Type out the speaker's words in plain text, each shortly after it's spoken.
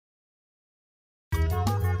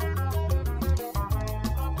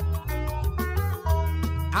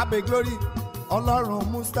abe glory Ọlọ́run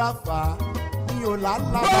Mustapha ní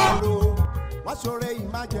ọ̀làlábàrò wọ́n ṣoore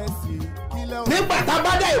emergency kílẹ̀ o. nígbà tá a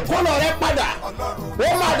bá dá ìkólọ rẹ padà ó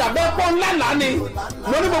máa dàbẹ́ pọ́ ńlá lánì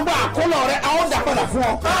mo ní gbogbo àkólọ rẹ a ó dà padà fún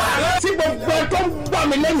ọ. tí gbogbo ẹ tó ń gbọ́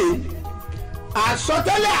mi lẹ́yìn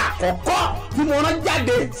àsọtẹ́lẹ̀ àkọ́kọ́ tí mo rán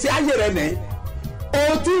jáde sí ayé rẹ nìyí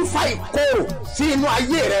o ti ń fa ìkorò sí inú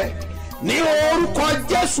ayé rẹ ní orúkọ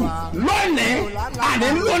Jésù lónìí àní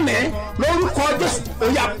lónìí lórúkọ Jésù ó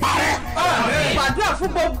yá parẹ́. gbàdúrà fún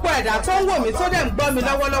gbogbo ẹ̀dá tó ń wò mí tó dẹ̀ ń gbọ́ mi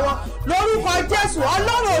lọ́wọ́lọ́wọ́ lórúkọ Jésù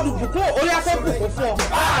Ọlọ́run olùbùkún orí afẹ́bùkún fún ọ.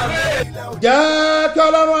 jẹ́ kí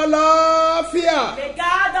Ọlọ́run àlàáfíà The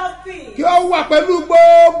God of peace. kí ó wà pẹ̀lú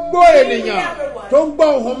gbogbo ènìyàn tó ń gbọ́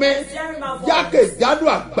ohùn mi jákèjádò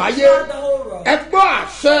àgbáyé ẹ gbọ́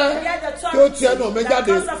àṣẹ tí ó ti ẹnu mi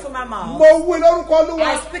jáde mo wí lórúkọ Olúwa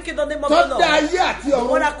I speak in the name of tó the Lord. dá ayé àti The one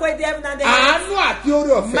ọ̀run that created heaven and the àánú earth. àti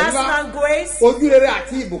oore ọ̀fẹ́ Mercy ńlá and grace. ojú rere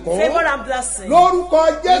àti ìbùkún Favor and blessing. lórúkọ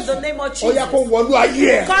Jésù In the name of ó yá kó wọnú ayé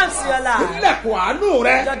ẹ Come to your life. ilẹ̀kùn àánú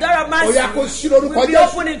rẹ The door of ó yá kó mercy ṣí lórúkọ will be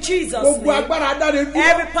Jésù open in Jesus' gbogbo name. agbára adánidúró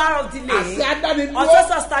Every power of delay, àti adánidúró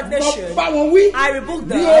authors of stagnation, lọ bá wọn wí I rebuke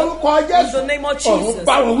them ní orúkọ in Jésù the name of ọ̀run Jesus.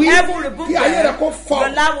 bá wọn wí Heaven rebuke kí ayé rẹ them. kó fọ Your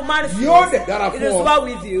life will manifest. yóò dẹ̀ dára It fún is ọ well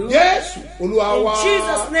with you. Jésù Olúwa In wa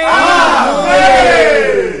Jesus' name.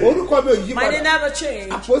 orúkọ mi ò yí My name padà never changed.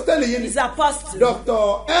 àpọ́sítélì yìí ni He's apostle. Dr.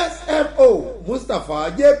 SMO Mustapha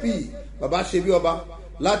JP baba ṣebí ọba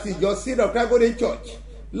láti ìjọ Seed of Christ Golden Church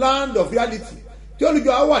Land of Reality tí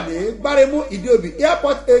olùjọ á wà ní Gbáremú Ìdíòbí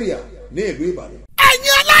Airport area ní ìlú Ìbàdàn.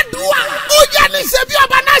 ẹ̀yin aládùúwà ó yẹ ní ṣebí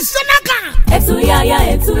ọba national kan. ẹ̀túyàyà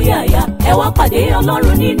ẹ wá pàdé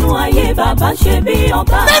Ọlọ́run nínú ayé bàbá ṣebí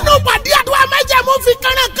ọba. nínú pàdé àdúrà májẹ̀mú fi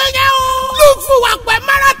kànáńkàn yẹn o. look for wa pẹ̀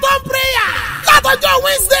marathon prayer. látọjọ́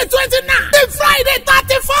Wednesday 29 the Friday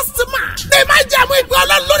 31st March. ní májẹ̀mú ìpè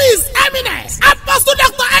Ọlọ́run lórí his eminence. Apostle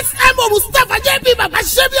Dr. SMO Mustapha JP bàbá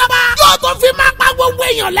ṣebí ọba. yóò tó fi máa pa gbogbo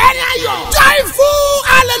èèyàn lẹ́rìn ayọ̀. joyful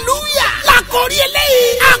hallelujah. làkòrí eléyìí.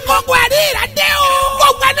 àkókò ẹ̀rí rẹ̀ dé o.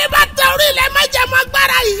 gbogbo ẹni bá tẹ orí ilẹ̀ májẹ̀mú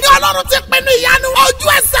agbára yìí. ní Ọlọ́run ti pinnu ìyanu. ojú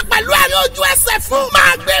ẹsẹ̀ pẹ̀lú ẹ̀rí ojú ẹsẹ̀ fún.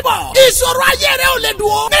 máa gbé bọ̀. ìṣòro ayé rẹ̀ ò lè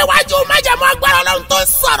dùn o. níwájú májẹ̀mú agbára Ọlọ́run tó ń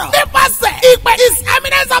sọ̀rọ̀. nípasẹ̀ ìpè his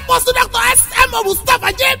eminence Apostle Dr. SMO Mustapha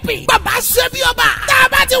JP bàbá ṣebí ọba. tá a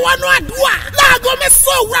bá ti wọnú àdúrà. láago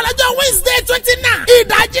mẹ́sàn-án òwúrọ̀ lọ́jọ́ Wednesday 29.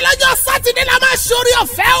 ìdájí lọ́jọ́ Sátidé la máa ṣorí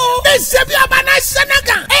ọ̀fẹ́ o. ní ṣebí ọba national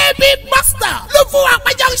kan. AB pastor ló fún wa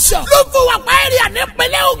pẹ́ junction. ló fún wa pẹ́ area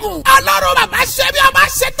nípínlẹ̀ Ògùn. Ọlọ́run bàbá ṣebí ọba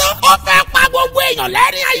ṣetán. ó fẹ́ pa gbogbo èèyàn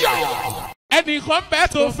lẹ́rìn ayọ̀. ẹnìkan bẹ́ẹ̀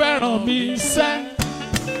tó fẹ́ràn mi sẹ́.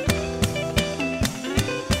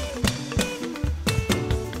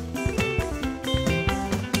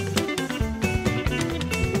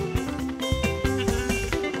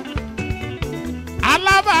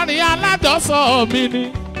 alábàárín aládọ́sọ mi ni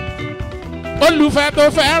olùfẹ́ tó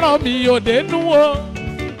fẹ́ràn mi ò dénú o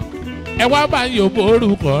ẹ wá bá yòbó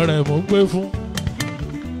orúkọ rẹ̀ mo gbé fún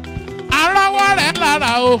arọ́wọ́ rẹ̀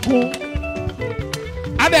lára òkun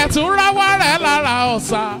adẹ̀tún rọ́wọ́ rẹ̀ lára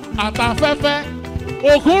ọ̀sà àtàfẹ́fẹ́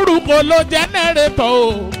òkúrúkọ ló jẹ́nẹ́rétọ̀ o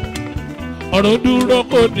ọ̀rọ̀ dúró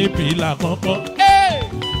kò ní bìlà kankan.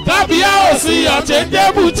 tàbí a ò sí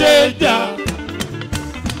ọ̀chẹ́jẹ́bù chẹ́jà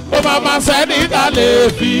kó máa sẹ́ni ta lè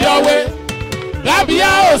fi ọwé tàbí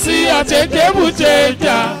a ò sí ọ̀chẹ́jẹ́bù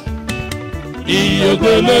chẹ́jà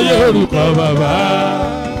ìyókò ló yorùkọ bàbá.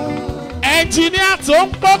 ẹnjìníà tó ń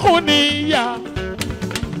pọ́kùn níyà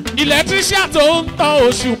ilẹ̀tírísíà tó ń tan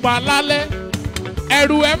òṣùpá lálẹ́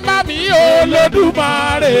ẹ̀rù ẹ̀ má mi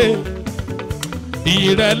Olódùmarè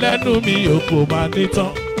ìrẹ̀lẹ́nu mi ò kò máa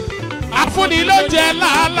nítàn àfúnni ló jẹ́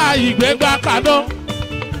làálà ìgbégbá kaná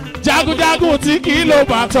jagunjagun tí kì í ló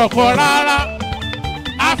bá tọkọ rárá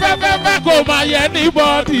afẹ́fẹ́fẹ́ kò máa yẹ ní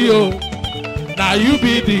bọ́ọ̀dì o na you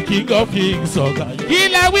be the king of kings ọ̀gá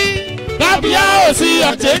ilẹ̀ wí kábíyá ò sí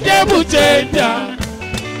ọ̀chẹ́jẹ́bù chẹ́njà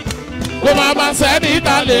kó máa sẹ́ni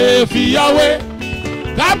ta lè fi yọwé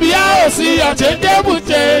kábíyá ò sí ọ̀chẹ́jẹ́bù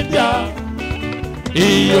chẹ́njà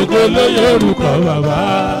ìyókò ló yorùkọ bàbá.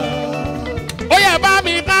 ó yẹ bá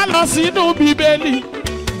mi ká lọ sínú Bíbélì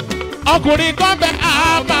ọkùnrin kan bẹ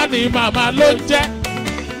Ámánì màmá ló ń jẹ́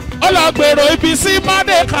ó lọ gbèrò ibi sí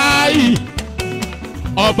Mọ́dékáì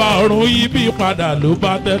ọba ọ̀run ibi padà ló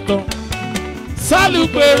bá tẹ́tọ́ Sálù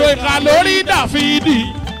gbèrò ìkà lórí Dáfídì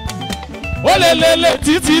ó lè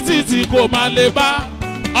títí kò má lè bá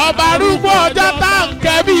ọba arúgbó ọjọ́ tá ń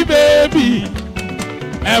kẹ́ bí bèbí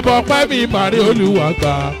ẹ̀bọ̀ pẹ́ mi màrí Olúwa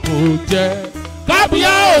gbà kó jẹ́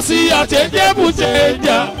kábíyá ò sí ọ̀chẹ́jẹ́bù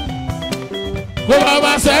chẹ́njà kó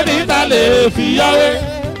bàbá sẹ́ni ta lè fi yọwé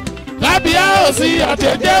kábíyá ò sí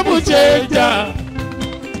ọ̀chẹ́jẹ́bù chẹ́njà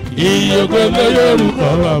ìyókò ló yorùkọ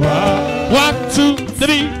bàbá. 1 2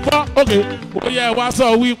 3 4 okay. Ó yẹ wá sọ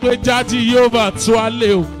wípé jájí yóò bá tó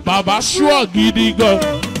alẹ́ o bàbá ṣúọ̀ gidi gan.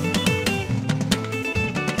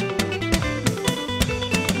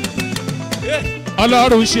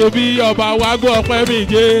 Ọlọ́run ṣe bí ọba wa gbọ́ ọpẹ́ mi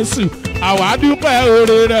Jésù àwa dúpẹ́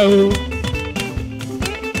oore rẹ̀ o.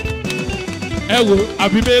 Ẹ wo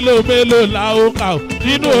àbí mélòó la ó kà ó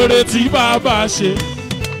nínú oore tí bàbá ṣe.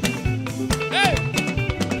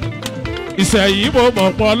 Ìsẹ̀yìn mo mọ̀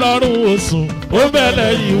pọ̀ Ọlọ́run ò sùn ó bẹ̀lẹ̀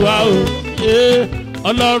yìí wá o.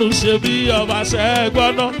 Ọlọ́run ṣe bí ọba ṣẹ́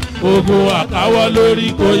gbọ́ná ogun àkáwọ́ lórí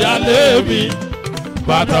kò yá lémi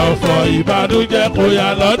bàtà ọ̀fọ̀ ìbànújẹ́ kò yá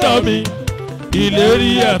lọ́dọ̀ mi.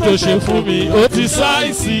 Ìlérí ẹ̀ tó ṣe fún mi ó ti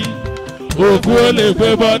sáìsì ògùn ó lè gbé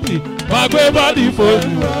bọ́dì máa gbé bọ́dì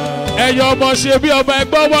fòlù. Ẹ̀yin ọmọ ṣe bí ọba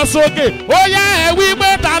ẹgbọ́n wọ́n sókè ó yá ẹ wí pé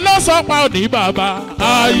ta ló sọ pa òní bàbá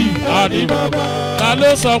ayì àní bàbá ta ló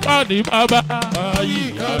sọ pa òní bàbá ayì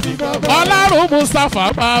àní bàbá Ọlọ́run Mustapha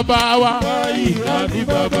bàbá wa ayì àní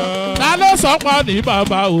bàbá ta ló sọ pa òní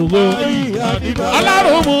bàbá ògo ayì àní bàbá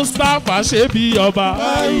Ọlọ́run Mustapha ṣe bí ọba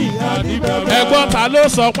ayì àní bàbá ẹ̀gbọ́n ta ló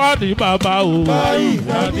sọ pa òní bàbá ògo ayì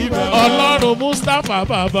àní bàbá Ọlọ́run Mustapha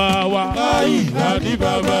bàbá wa ayì àní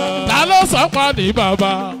bàbá ta ló sọ pa òní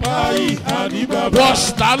bàbá. Wash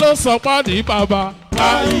ta ló sọ pé ní bàbá.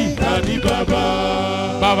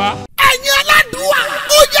 Bàbá. Ẹ̀yin aládùúwà,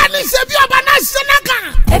 ó yẹ ní ṣe bí ọba náà ṣe náà kàn.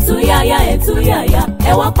 Ẹ̀túyàyà,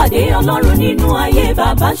 ẹ wá pàdé Ọlọ́run nínú ayé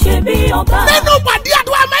bàbá ṣe bí ọba. Nínú pàdé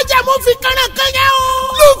àdúrà májẹ̀mú fi kànáńkàn yẹn o.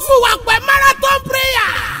 Look for wa pẹ̀ marathon prayer.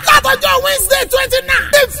 Látọjọ́ Wednesday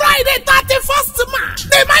 29 the Friday 31st March.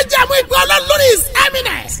 Ní májẹ̀mú ìpè Ọlọ́run lórí His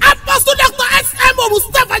Eminence. Apostle Dr. S.M.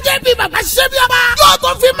 Mustapha J.B. bàbá ṣe bí ọba. Yóò tó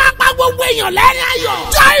fi máa pa gbogbo èèyàn lẹ́rìn ayọ̀.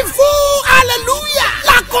 Joyful hallelujah.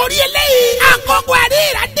 Lákòrí eléyìí. Àkókò ẹ̀rí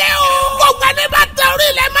ìrẹ́dẹ́ o. Gbogbo ẹni bá tẹ orí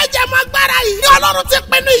ilẹ̀ májẹ̀mú agbára yìí. Ní Ọlọ́run ti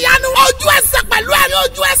pinnu ìyanu. Ojú ẹsẹ̀ pẹ̀lú ẹ̀rí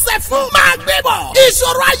ojú ẹsẹ̀ fún. Máa gbé bọ̀.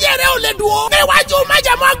 Ìṣòro ayé rẹ̀ ò lè dùn ó. Níwájú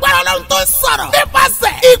májẹ̀mú agbára Ọlọ́run tó ń sọ̀rọ̀.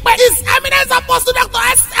 Nípasẹ̀ ìpè His Eminence Apostle Dr.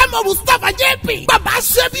 S.M. Mustapha J.P. bàbá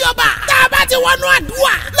ṣe bí ọba. Tá a bá ti wọnú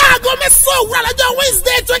àdúrà. Láago mẹ́sàn-án òwúrọ̀ lọ́jọ́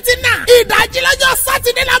Wednesday 29. Ìdájí lọ́jọ́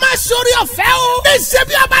Sátidé la máa ṣorí ọ̀fẹ́ o. Ní ṣe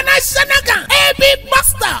bí ọba náà ṣe náà kàn. AB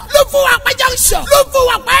Pastor ló fún wa pẹ́ junction. Ló fún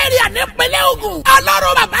wa pẹ́ èrè ànípínlẹ̀ Ògùn.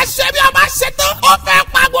 Ọlọ́run bàbá ṣe bí ọba ṣe tán. Ó fẹ́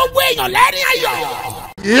pa gbogbo èèyàn lẹ́rìn ayọ̀.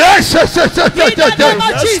 Yes.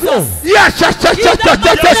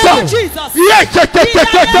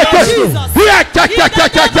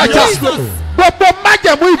 Gbogbo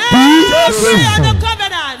májẹ̀mú ìbí.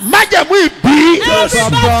 Májẹ̀mú ìbí.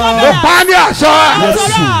 Mo pa ní àṣọ.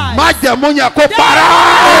 Májẹ̀mú yẹn kó para.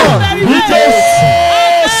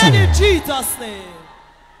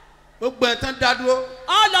 Gbogbo ẹ̀ tán dá dúró.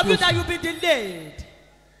 All of you that you be delayed.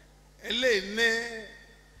 Eléyìí ní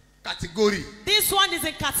category. This one is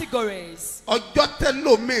in categories. Ọjọ́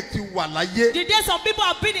tẹ́lómi ti wà láyé. The days some people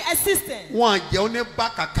have been in existence. Wọ́n jẹ́ oní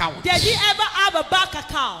bank account. They didn't ever have a bank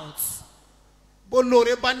account.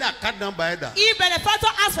 Bólóore bá ní account number ẹ̀dá. If benefactor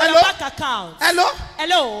asks for Hello? your bank account.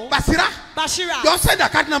 Hello. Basira. Just send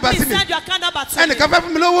account number to me. Please send your account number to Ẹnìkan fẹ́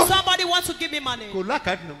fún mi lówó. Somebody wants to give me money. Kò lá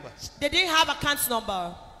account number. They didn't have account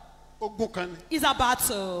number. Ogun kan ni. It's a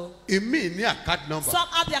battle. Èmi ní account number. Some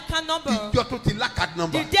have the account number. Ìjọ tó ti lá account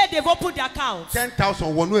number. The day they've opened the account.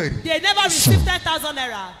 10,000 wọnú ẹ̀rí. They never received 10,000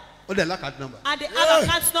 naira. Ó dẹ̀ lá account number. And they have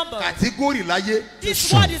account number. Category láyé.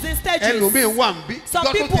 This word is in stages. Ẹlòmíì wà ń bí. Some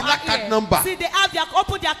Ìjọ tó people ti lá are account here. number. See, they have their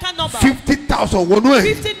opened their account number. 50,000 wọnú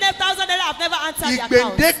ẹ̀rí. 15,000 naira have never answered the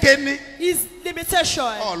account. Ìgbèǹdéke ni. Is limitation.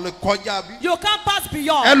 Ọ̀lẹ̀ kọjá bí. You can't pass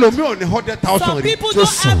beyond. Ẹlòmíì ò ní 100,000 Some rí. people don't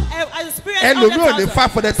have experience. Ẹlòmíì ò ní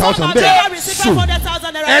 500,000 Some have bẹ́ẹ̀. never received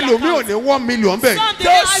 500,000 naira. Ẹlòmíì ò ní 1 million bẹ́ẹ̀. Some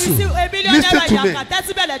they have received a million Listen naira to in me. their account.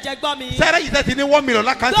 Decibel ẹ̀jẹ̀gbọ́n mi. Sẹ́rẹ́ yìí tẹ́ ti ní 1 million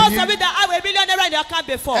lákàntì Those yìí. of you that have a million naira in your account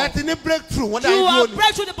before. Ẹ ti ní breakthrough. Wọ́n dá You yín dúró are ni.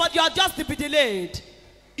 breakthrough but you are just to be delayed.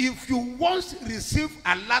 If you once receive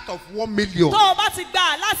a lot of 1 million Tó o bá ti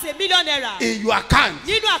gbà láti a million naira. in your account,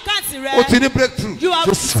 Nínú àkáǹtì o ti rẹ. ní breakthrough. You have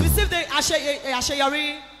received the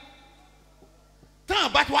àṣeyọrí.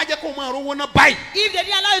 Táwọn bá ti wá jẹ́ kó o máa rówó náà báyìí. If they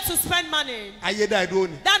didn't allow you to spend money, Ayé dá ìdúró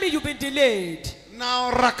ni. that means you've been delayed.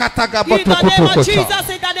 Now rakataga In the name of bọ́tọ̀kọ̀tọ̀kọ̀tọ̀. Jesus,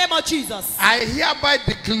 in the name of Jesus. I hereby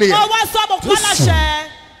declare Mo wá sọ́mọ̀ kọ́ láṣẹ.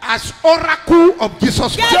 as oracle of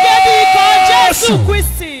Jesus Christ. Gẹ́gẹ́ bí ikọ̀ Jésù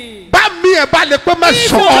Kristi. Bá mi ẹ̀ bá lè pé má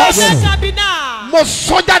sọ ọ́. Mo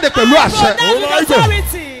sọ jáde pẹ̀lú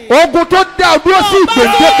àṣẹ. Ogun tó dá o dúró sí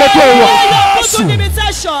ìgbèǹdéke tó wà.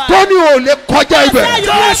 Tó ní o lè kọjá ibẹ̀.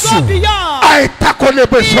 Àìtakò lè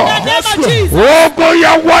bẹ̀ sọ. Ogun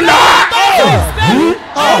yẹn wọlá. Amen.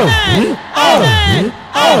 Amen. Amen.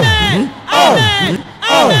 Amen.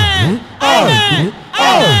 Amen.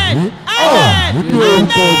 Amen.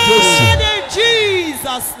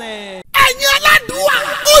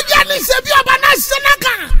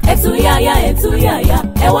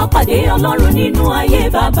 pàdé Ọlọ́run nínú ayé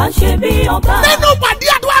bàbá ṣe bí ọba. nínú pàdé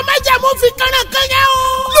àdúrà májẹ̀mú fi kànáńkàn yẹn o.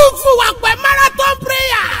 ló fún wa pẹ̀ marathon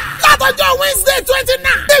prayer. látọjọ́ Wednesday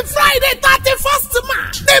 29 the Friday 31st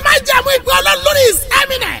March. ní májẹ̀mú ìpè Ọlọ́run lórí his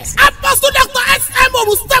eminence. Apostle Dr. S.M.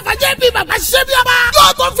 Mustapha J.B. bàbá ṣe bí ọba.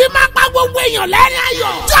 yóò tó fi máa pa gbogbo èèyàn lẹ́rìn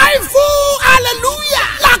ayọ̀. joyful hallelujah.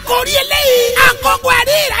 làkòrí eléyìí. àkókò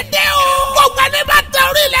ẹ̀rí ìrẹ́dẹ́ o. gbogbo ẹni bá tẹ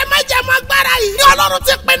orí ilẹ̀ májẹ̀mú agbára yìí. ní Ọlọ́run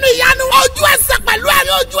ti pinnu ìyanu. ojú ẹsẹ̀ pẹ̀lú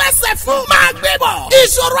ẹ̀rí ojú ẹsẹ̀ fún. máa gbé bọ̀.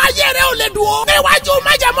 ìṣòro ayé rẹ̀ ò lè dúró. níwájú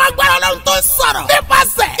májẹ̀mú agbára Ọlọ́run tó ń sọ̀rọ̀.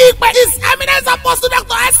 nípasẹ̀ ìpè his eminence Apostle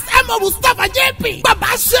Dr. S.M. Mustapha J.B.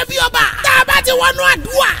 bàbá ṣe bí ọba. tá a bá ti wọnú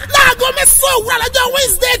àdúrà. láago mẹ́sàn-án òwúrọ̀ lọ́jọ́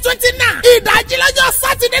Wednesday 29. ìdájí lọ́jọ́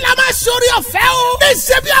Sátidé la máa ṣorí ọ̀fẹ́ o. ní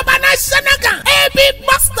ṣe bí ọba náà ṣẹ́nẹ́gàn. ab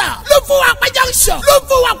pastor ló fún wa pẹ́ junction. ló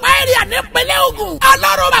fún wa pẹ́ èrìà nípínlẹ̀ Ògùn.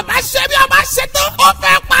 Ọlọ́run bàbá ṣe bí ọba ṣetán. ó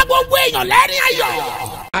fẹ́ pa gbogbo èèyàn lẹ́rìn ayọ̀.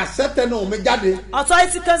 àṣẹ tẹnu mi jáde.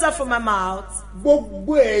 Authority comes out from my mouth.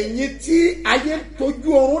 gbogbo ẹ̀yin tí ayé tójú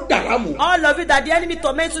oorun dàrámù. All of you that the enemy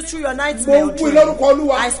torment you through your nightmare. mo wí lórúkọ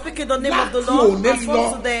Olúwa. I speak in the name of the láti Lord. òní And from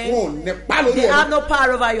lọ today, wọn ò ní pa lórí they have ọ̀rọ̀. no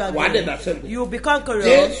power over you wà á dẹ̀ dà again. sẹ́gun. You will be conquerors.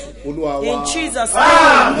 Jésù Olúwa wa. In Jesus'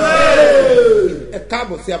 Amen. name. ẹ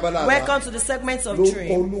káàbọ̀ sí abala àlá. Welcome to the segment of Lórúkọ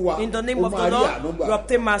dream. Olúwa, In the name ó of máa the rí àánú Lord, gbà. you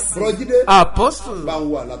obtain mercy. Bùrọ̀jídé Apostle. bá ń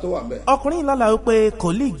wo àlá tó wà ń bẹ̀. ọkùnrin lálàá wípé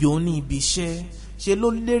kọ́líìgì òun ní ibi iṣẹ́ ṣe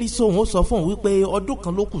ló lérí sóhun ó sọ fún òun wípé ọdún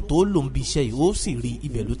kan ló kù tó lòun bí iṣẹ́ yìí ó sì rí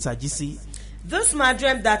ibẹ̀ ló tají sí. This man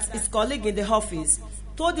dreamed that his colleague in the office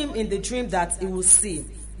told him in the dream that he will see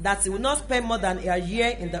that he will not spend more than a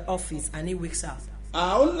year in the office, and he wakes up.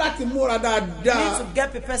 àwọn láti múra You need dáadáa. to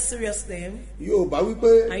get prepared seriously. yóò bá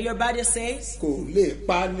wípé And your body says kò lè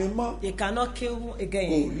pa ni mọ́. you cannot kill kò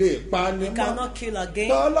again. lè pa ni You mọ́. cannot kill again.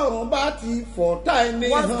 tọ́lọ́run bá ti fọ̀tá ẹni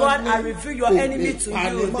Once God hàn has ní revealed your kò enemy lè to pa ni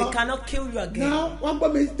you, they mọ́. cannot kill you again. náà wọ́n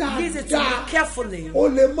gbọ́ mi Listen to me dáadáa. carefully. ó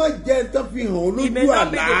lè má jẹ́ nǹkan fi hàn It may olójú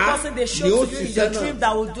not be the àlá person they ni show ó to you in ṣiṣẹ́ the dream náà.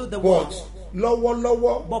 that will do the work. but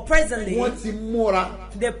lọ́wọ́lọ́wọ́ But presently, wọ́n ti múra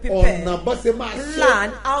they prepare, ọ̀nà bó ṣe máa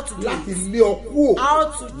plan ṣe how to do láti it, lé ọ kúrò how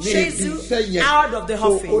to ní chase ibi you iṣẹ́ yẹn. out of the so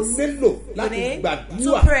o office. nílò láti need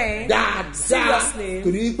gbàdúrà to pray dáadáa seriously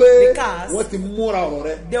torí pé because wọ́n ti múra ọ̀rọ̀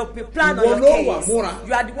rẹ. they will be planned Ìwọ on your ló wà case. múra.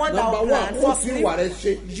 You are the one that Number will plan. one, ó fi Firstly, ìwà rẹ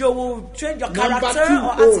ṣe. you will train your Number character two,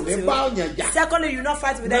 or o ò ní bá ọ̀yàn attitude. jà. Secondly, you will not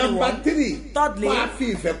fight with Number anyone. three, Thirdly, máa fi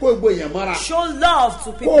ìfẹ́ kó egbò èèyàn mọ́ra. show love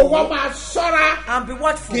to kó o wá people máa ṣọ́ra and be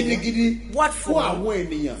watchful. gidigidi Watchful fún àwọn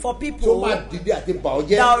ènìyàn for tó people máa dìde àti bà ọ́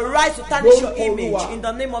jẹ́. that will rise to tarnish your Lórúkọ image Olúwa, in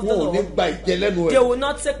the name of the wọn ò ní Lord. gba ìjẹ lẹ́nu They ẹ̀. will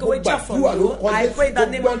not take Mo away joy from gbàdúrà you. lórúkọ I Jésù, pray in the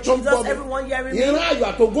name gbogbo of ẹ̀ tó ń Jesus, gbọ́ mi. everyone hearing me, ìran ayọ̀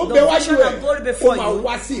àtògbó the bẹ wájú vision ẹ̀ of glory ó before máa you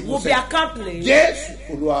wá sí will be ìmúṣẹ. accomplished Jésù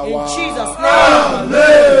Olúwa in wa. Jesus'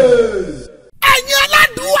 name. ẹ̀yin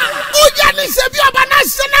aládùúwà ó yẹ ní ṣe bí ọba náà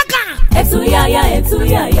ṣẹ́nẹ́gàn. ẹ̀túyàyà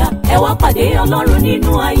ẹ wá pàdé Ọlọ́run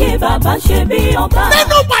nínú ayé bàbá ṣe bí ọba.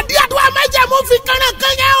 nínú pàdé àdúrà májẹ̀mú fi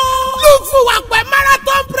kànáńkàn yẹn o. ló fún wa pẹ̀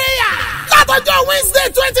marathon prayer. látọjọ́ Wednesday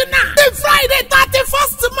 29 the Friday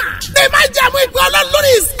 31st March. ní májẹ̀mú ìpè Ọlọ́run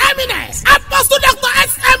lórí his eminence. Apostle Dr.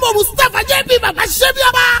 S.M. Mustapha J.B. bàbá ṣe bí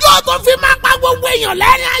ọba. yóò tó fi máa pa gbogbo èèyàn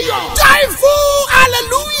lẹ́rìn ayọ̀. joyful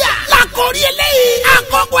hallelujah. làkòrí eléyìí.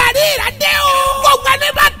 àkókò ẹ̀rí ìrẹ́dẹ́ o. gbogbo ẹni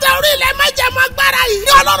bá tẹ orí ilẹ̀ májẹ̀mú agbára yìí.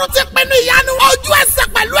 ní Ọlọ́run ti pinnu ìyanu. ojú ẹsẹ̀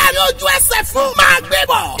pẹ̀lú ẹ̀rí ojú ẹsẹ̀ fún. máa gbé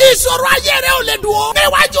bọ̀. ìṣòro ayé rẹ ò lè dúró.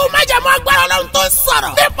 níwájú májẹ̀mú agbára Ọlọ́run tó ń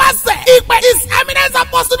sọ̀rọ̀. nípasẹ̀ ìpè his eminence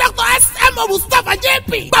Apostle Dr. S.M. Mustapha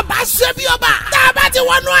J.B. bàbá ṣe bí ọba. tá a bá ti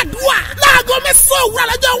wọnú àdúrà. láago mẹ́sàn-án òwúrọ̀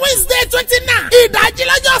lọ́jọ́ Wednesday 29. ìdájí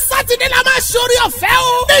lọ́jọ́ Sátidé la máa ṣorí ọ̀fẹ́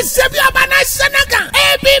o. ní ṣe bí ọba náà ṣẹ́nẹ́gàn.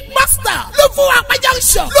 ab pastor ló fún wa pẹ́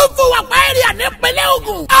junction. ló fún wa pẹ́ èrìà nípínlẹ̀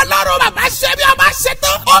Ògùn. Ọlọ́run bàbá ṣe bí ọba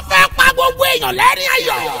ṣetán. ó fẹ́ pa gbogbo èèyàn lẹ́rìn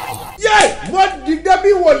ayọ̀. yé mo dìde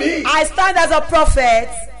bí wòlíì. I stand as a prophet.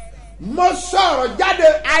 mo sọ̀rọ̀ jáde.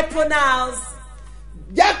 I pronounce,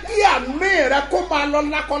 jẹ́ kí àmì rẹ kó máa lọ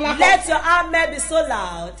lákọlákọ. let your amen be so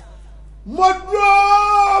loud. mo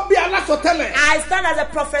dúró bí alásọtẹ́lẹ̀. I stand as a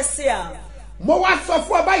prophecia. mo wá sọ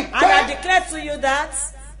fún ọ báyìí And I pé declare to you that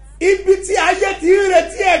ibi tí ayé ti ń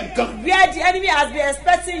retí ẹ̀gàn. where the enemy has been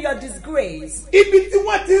expecting your disgrace, ibi tí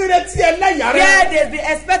wọ́n ti ń retí ẹlẹ́yà where rẹ. they've been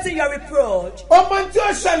expecting your reproach, ọmọ tí ó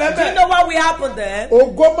ṣẹlẹ̀ do you bẹ́ẹ̀. know what will happen then?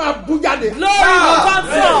 ògo máa bú jáde. Glory will come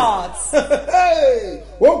forth.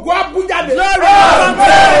 ògo á bú jáde. Glory will come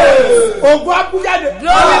forth. ògo á bú jáde.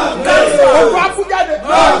 Glory will come forth. ògo á bú jáde.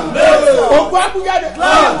 ògo á bú jáde.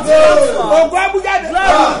 ògo á bú jáde.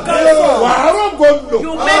 wàá rògbò lò.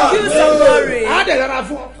 You make use of glory. á dẹ̀ dára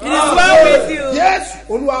fún. It is well with you. Yes,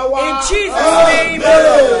 Olúwa wa. In Jesus' name.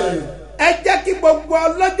 ẹ jẹ́ kí gbogbo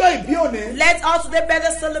ọlọ́jọ́ ìbí òní. Let all today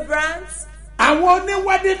birthday celebrants àwọn oní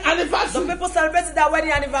wedding The anniversary. people celebrating their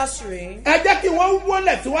wedding anniversary. ẹ jẹ́ kí wọ́n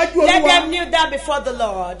wọlé síwájú Let olúwa. them kneel down before the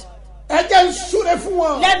Lord. ẹ jẹ́ ń súre fún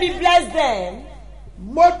wọn. Let me bless them.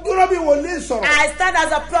 mo dúró bí wòlíì sọ̀rọ̀. I stand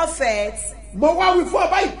as a prophet. mo wá wí fún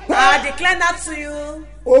ọba I ìpẹ́. declare that to you.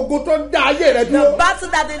 ogun tó dá ayé rẹ The dúró. battle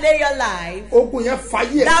that delay your life. ogun yẹn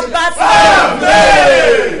fàyè ẹ That sílẹ̀. battle.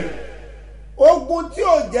 ogun tí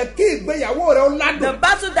ò jẹ́ kí ìgbéyàwó rẹ ó The ládùn.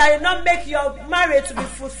 battle that will not make your marriage to be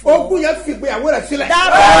fruitful. ogun yẹn fi ìgbéyàwó rẹ sílẹ̀. That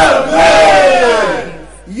battle.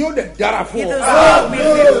 yóò dẹ̀ dára fún It is ọ. well with you.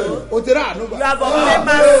 o ti rà àánú gbà. You have obtained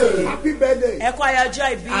mercy. happy birthday Ẹ kú ayọ̀jọ́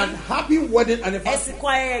ìbí. and happy wedding anniversary. Ẹ sì kú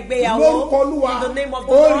ayẹyẹ ìgbéyàwó. lórúkọ olúwa In the name of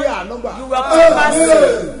the ó Lord. rí àánú gbà. You will obtain mercy.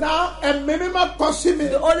 now ẹ̀mí mímọ́ kọ sí mi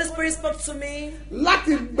The Holy Spirit spoke to me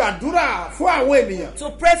láti gbàdúrà fún àwọn ènìyàn. to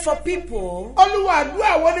pray for people. olúwa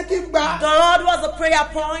àdúrà wo ni kí n gbà. The Lord was a prayer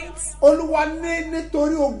point. olúwa ní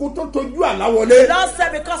nítorí ogun tó tojú àlá The wọlé. Lord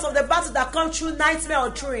said because of the battle that comes through nightmare or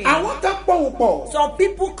dream. àwọn kan pọ̀wọ̀ pọ̀. Some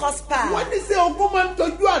people conspire. wọ́n ní sẹ́ ogun máa ń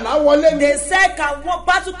tojú àlá wọlé ni. They said can one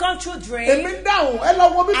battle come through dream? èmi dáhùn ẹ lọ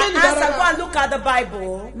wọ I bíbélì answer, go dáradára. and look at the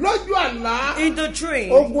Bible. lójú àlá In the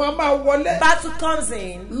dream, ogun a máa wọlé. battle comes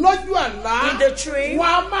in. lójú àlá In the dream, wọn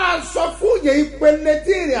a máa sọ fún yẹ ìpele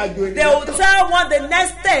tí ìrìn àjò They will ènìyàn. tell one the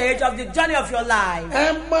next stage of the journey of your life.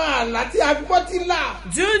 ẹ mọ àlá tí a gbọ́ tí là.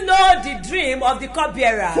 Do you know the dream of the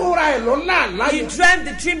cupbearer? fúnra ẹ̀ ló lá àlá He yẹn. dreamed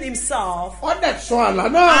the dream himself. ó dẹ̀ sọ àlá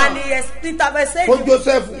náà And he interpreted fún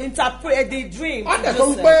Joseph. the dream Ó to dẹ̀ sọ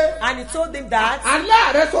Joseph. wípé- And he told him that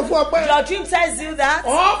àlá rẹ sọ fún ọ pé your dream tells you that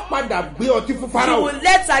ọ padà gbé ọtí fún you Fáráò. will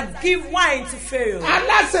later give wine to Pharaoh.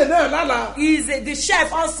 aláṣẹ náà lálàá. The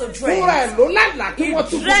chef also fúnra dreamed. ẹ̀ ló lálàá kí He wọ́n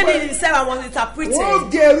tún fún dreamed it pẹ́. himself and was wọ́n interpreted.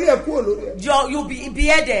 gé eré ẹ̀ kúrò lórí ẹ̀. You'll be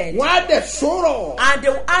beheaded. wọ́n á dẹ̀ sọ̀rọ̀. And they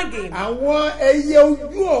will hang him. àwọn ẹyẹ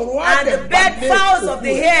ojú ọ̀run á And the dẹ̀ bird gbàgbé fowls of the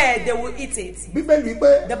òkú ẹ̀. air, they will eat it. bíbélì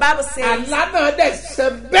pé The Bible says, àlá náà dẹ̀ ṣẹ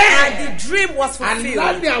and bẹ́ẹ̀. the dream was àlá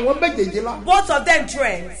fulfilled. ni àwọn méjèèjì lá. Both of them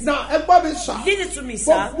dreamed. náà ẹ gbọ́ mi sà. Lead it to me,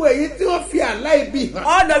 sir. gbogbo èyí tí wọ́n fi àlá ibi hàn.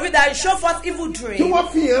 All of you that show forth evil tí dream, wọ́n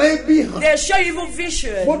fi ìran ibi hàn. they show evil mo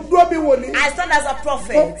vision. dúró bí wòlíì. I stand as a mo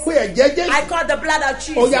prophet. pe ẹ̀jẹ̀ Jésù. I call the blood of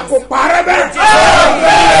ó yá Jesus. kó parẹ́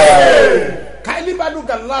bẹ́ẹ̀. Amen. káìlíbàdù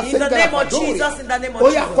gàlá In the sẹ́ńgàlà name of pàdóòrè. Jesus, in the name of ó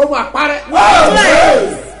yá Jesus. kó máa parẹ́.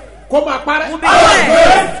 Amen. kó máa parẹ́. Will be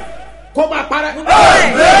cleansed. kó máa parẹ́. Will be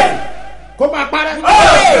cleansed. kó máa parẹ́. Will be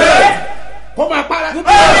cleansed. kó máa parẹ́. Will be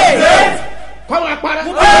cleansed. kó máa parẹ́.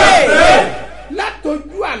 Will be cleansed.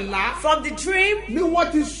 látọjú àlá From the dream, ni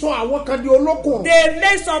wọ́n ti sọ àwọn kan di olókùnrin. they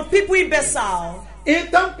make some people imbecile.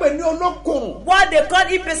 ìtàn pè ní olókùnrin. What they call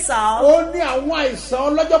imbecile ó ní àwọn àìsàn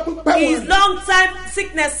ọlọ́jọ́ pípẹ́ is wọn. long-time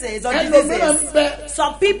sicknesses or ẹlòmíràn diseases. bẹ.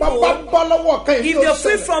 Some bàbá people, bọ́ lọ́wọ́ kan if yìí they tó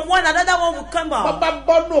free ṣẹlẹ̀. from one, another one will come out. bàbá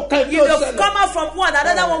bọ́ nù kan yìí If tó they ṣẹlẹ̀. come out from one,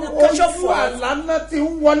 another one will catch up ojú forth. àlá náà ti ń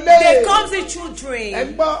wọlé. They come in children.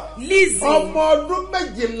 ẹgbọ́n Lizzie, ọmọ ọdún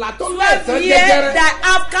méjìlá tó 12 láìsàn years jẹjẹrẹ. that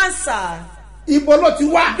have cancer. ibo ló ti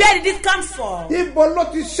wá. Where did it come from? ibo ló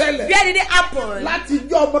ti ṣẹlẹ̀. Where did it happen? láti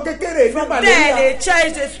jọ ọmọ kékeré ní From there, malaria. the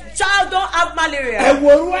child don't have malaria.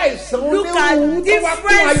 ẹ̀wòrú àìsàn Look at onírúurú tó wá fún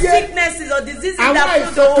different ayé. sicknesses or diseases Àwọn that fill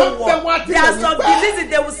the àìsàn whole kan bẹ wọ́n á world. ti There are mọ̀ some wípé- diseases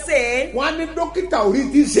they will say, wọ́n á ní dókítà orí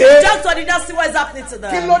ti ṣe é. doctor did not see what is happening to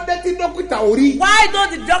kí ló them. dé tí dókítà orí. Why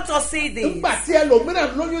don't the doctor see this? nígbà tí ẹlòmíràn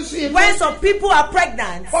lóyún sí inú. When some people are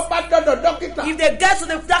pregnant, wọ́n bá dọ́dọ̀ dókítà. if they get to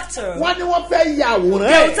the doctor, wọ́n ní wọ́n fẹ́ ya àwòrán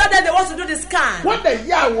they will ẹ̀. tell them they want to do the scan. wọ́n dẹ̀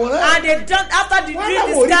ya àwòrán ẹ̀. And they don't, after they Why do not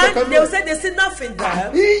the worry scan, about they will it? say they see nothing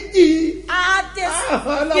there. àbíyí.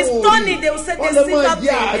 It's stunning. They will say they see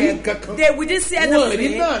nothing. We didn't see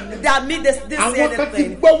anything. That mean they didn't see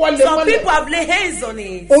anything. Some people have laid hands on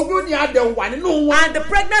it. oyún ni a dẹ̀ wà nínú wọn. And the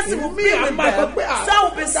pregnancy will be with them. Some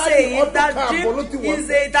will be saying that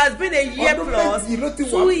it has been a year plus,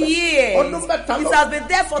 2 years. It has been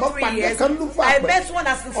there for 3 years. I met one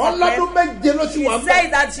as ọlọ́dún méje ló ti She wà mẹ́.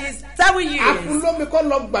 said that she's 7 years. àfúnlómi kọ́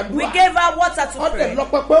lọ We gbàdúrà. gave her water to ọ̀dẹ̀ pray. lọ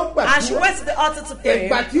pẹpẹ ó And she gbàdúrà. went to the altar to pray.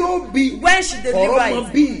 ìgbà tí ó bí. When she ọ̀rọ̀ delivered mọ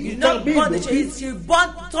it, bí you know, nǹkan bí God, ìlú bí. she born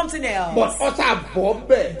something else. but ọ̀sà bọ̀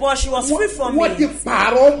bẹ́ẹ̀. But she was free from wọ́n ti it.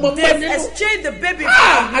 pààrọ̀ ọmọ They've mẹ́ nínú. exchanged the baby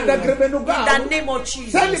Adagremenuga. in the name of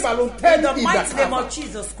Jesus. Sẹ́ni In bàlù tẹ́lẹ̀ the mighty name ìdàkàmà. of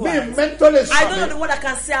Jesus mi Christ. mẹ́tọ́ lè I don't know sọ the mi. word I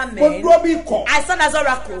can say mo amen. dúró bí ikọ̀. I stand as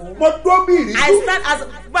oracle. mo dúró bí I ìrìndú. stand as a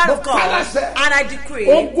man of God. And I decree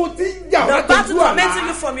ogun ti ń jà the wá battle tójú tormenting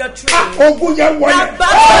you àlá. from your tree. ogun yẹn That wọlé.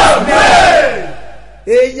 battle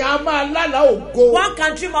èèyàn a máa lálàá ògo. one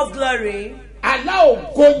can dream of glory.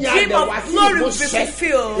 Dream of glory will be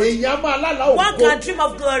fulfilled. One can dream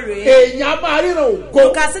of glory.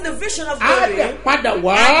 You can see the vision of glory and come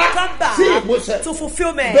back to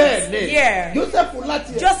fulfillment. Yeah. Joseph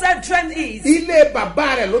dreamed it. He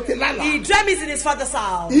dreamed it in his father's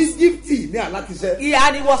house. Yeah,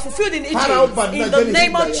 and it was fulfilled in Egypt. In the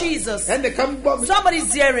name of Jesus.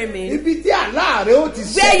 Somebody's hearing me.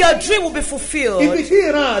 Where your dream will be fulfilled.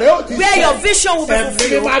 Where your vision will be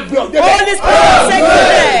fulfilled. Holy Spirit will take you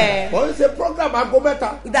there.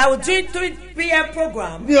 That will do 3 p.m.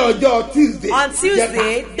 program. On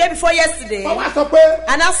Tuesday, day before yesterday.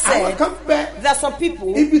 And I said, there are some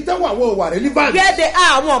people where they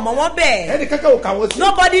are,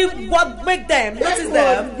 nobody will make them, notice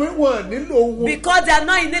them, because they are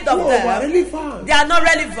not in need of them. They are not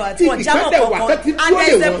relevant. And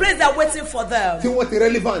there is a place they are waiting for them.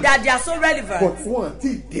 That they are so relevant.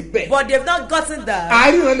 But they have not gotten there.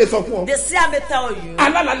 The seer may tell you.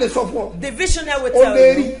 The visionary will tell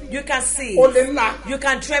you. You can see it. You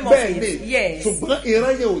can dream of it. Yes. But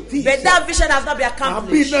that vision has not been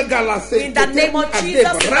accomplished. In the name of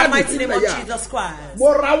Jesus, in the mighty name of Jesus Christ.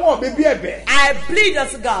 I plead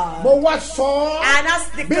unto God. And I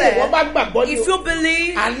declare, if you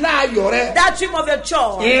believe that dream of your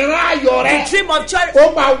child, the dream of child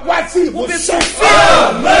will be fulfilled.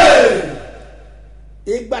 Amen.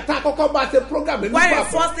 When the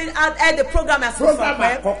first thing had the program as the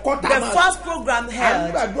first program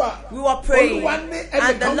held, we were praying,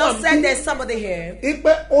 and the Lord said there's somebody here.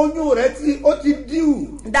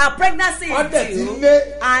 That pregnancy is due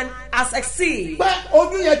and has exceeded.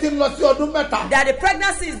 That the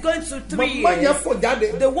pregnancy is going to 3 years.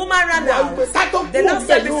 The woman ran out. The Lord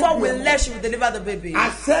said before we left, she will deliver the baby.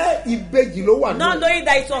 Not knowing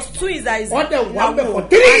that it was twins that is and she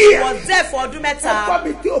was there for Dumeta.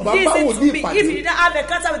 If you didn't have a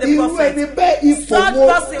contact with the prophet, such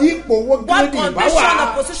person, what condition or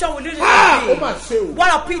position will you be? What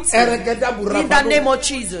a pity. In the name of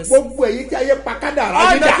Jesus. All of you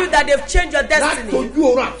that they've changed your destiny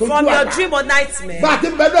from your dream or nightmare,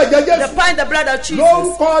 the power in the blood of Jesus,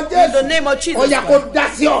 in the name of Jesus.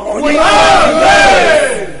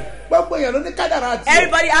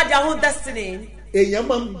 Everybody had their own destiny.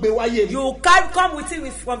 You can't come with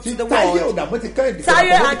it from the world.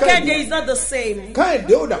 Tayo and Kende is not the same.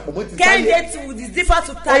 Kende is different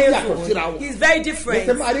to Tayo. He's very different.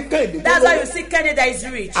 That's why you see Kende that is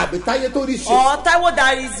rich. Or Tayo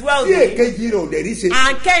that is wealthy.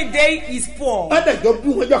 And Kende is poor.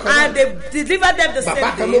 And they deliver them the same day.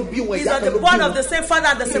 He's on the born of the same father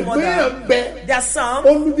and the same mother. Their son,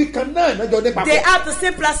 they have the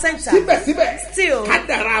same placenta. Still,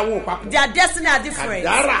 their destiny different.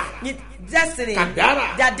 Destiny.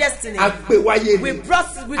 Their destiny. We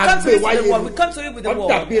come to it with the world. We come to it with the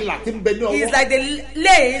world. He's like the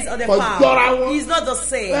lace on the palm. He's not the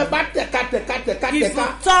same. If you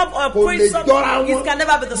top or print something, it can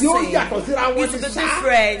never be the same. It will be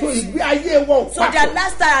different. So their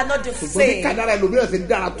lifestyle are not the same. As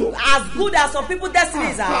good as some people's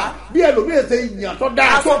destinies are,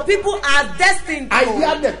 as some people are destined to, the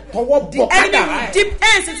enemy will dip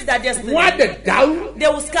hands into their destiny. They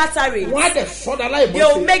will scatter it. They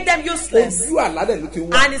will make them useless.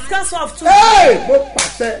 And it's cancer of 2.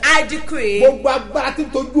 I decree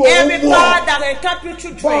every power that can help you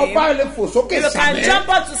to dream, you can jump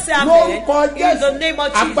up to say amen in the name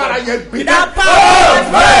of Jesus. That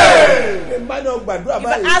power, if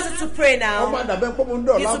I ask you to pray now,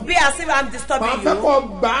 it will be as if I'm disturbing you.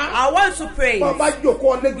 I want you to pray.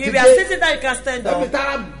 If you are sitting there, you can stand up.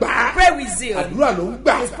 Pray with zeal.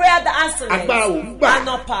 It's prayer that answers and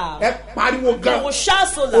not power. You will shout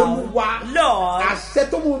so loud, Lord,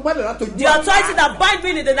 the authority that bind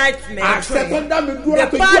me in the nightmare dream, the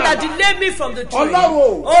power that delayed me from the dream,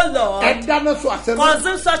 oh Lord,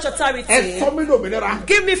 consume such authority,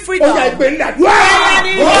 give me freedom.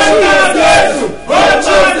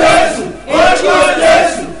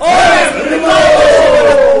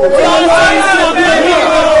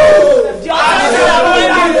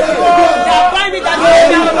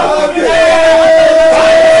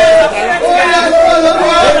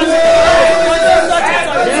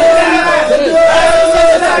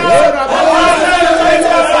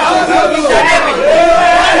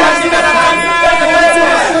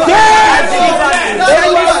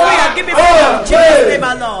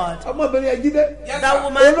 That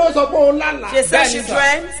woman, she said she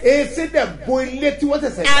dreamt.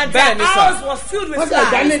 And the house was filled with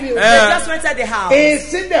flies. They just entered the house. And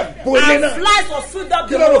flies were filled up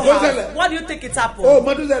the whole house. What do you think it happened?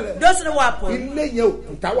 Don't know what happened.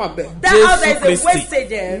 That house there is a wastage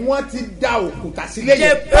there.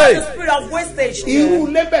 They put the spirit of wastage there.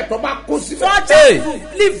 Such as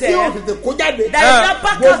live there. There is no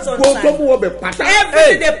back out on time.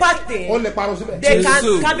 Everything they packed in, they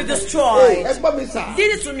can be destroyed. Lead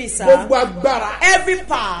it to me, sir. Every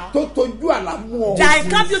power that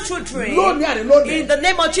can you through dream, in the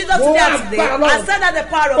name of Jesus today and today, I said that the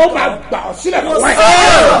power of God.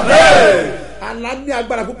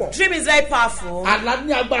 Dream is very powerful.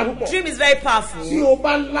 Dream is very powerful. If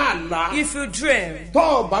you dream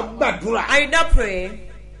and you not pray,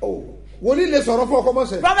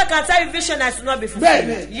 prophet can tell you vision that should not be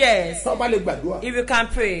fulfilled. Yes. If you can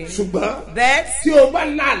pray. But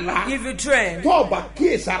if you dream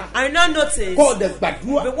and you not notice, be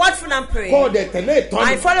watchful and pray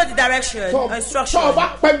and follow the direction or instruction.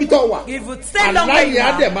 If you stay long where you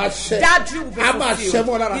are, that dream will be fulfilled.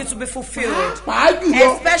 It will be fulfilled.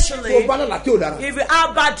 Especially if you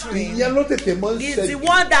have bad dream. It's the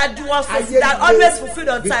one that always fulfilled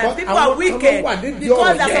on time. People are wicked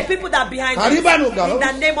because there are some people that behind us. In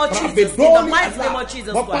the name of Jesus, in the mighty name of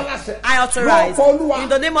Jesus Christ, I authorize in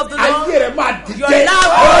the name of the Lord, your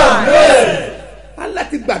love.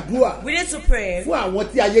 We need to pray for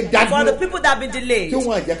the people that have been delayed,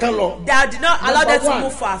 that did not allow them to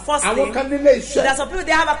move far. Firstly, there are some people,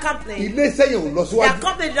 they have a company, their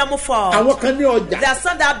company did not move forward. There are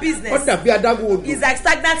some that business is like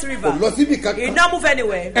stagnant river, it did not move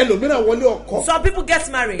anywhere. Some people get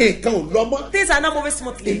married, things are not moving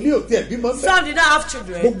smoothly. Some did not have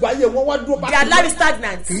children, their life is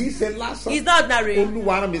stagnant. It's not ordinary.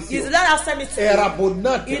 It's not have me to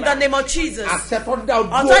in the name of Jesus.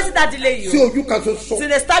 Authority that delay you to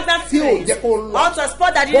the stagnant place or to a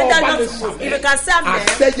spot that you didn't not move. If you can stand there,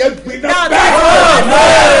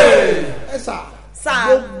 sir,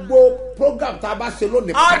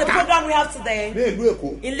 all the program we have today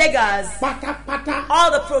in Lagos,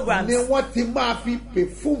 all the programs, they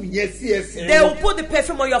will put the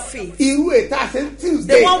perfume on your feet.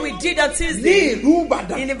 The one we did on Tuesday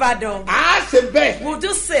in Ibadan, we'll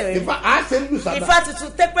do same. In fact, it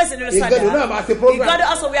will take place in Jerusalem. In God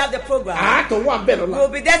also we have the program. We'll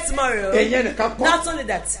be there tomorrow. Not only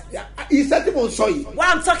that, what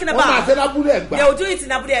I'm talking about, they will do it in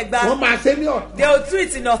Abuja Egba. They will do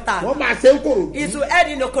it in Ota. It will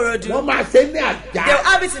end in Okorodu. They will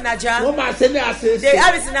have it in Aja. They will have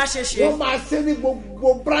it in Asheshe.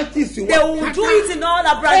 They will do it in all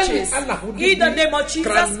the branches. In the name of Jesus.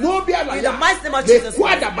 In the mighty name of Jesus. In the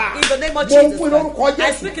name of Jesus.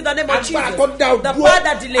 I speak in the name of Jesus. The power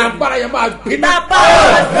that delayed. That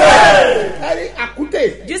power.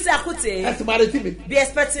 Do you say Akute? Be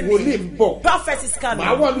expecting me. Prophet is coming.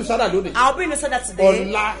 I'll be in Usada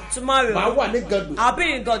today. Tomorrow. I'll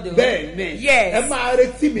be in God. Yes.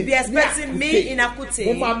 Be expecting me in Akute.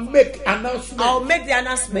 I'll make the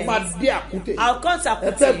announcement. I'll come to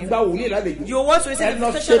Akute. You want to receive the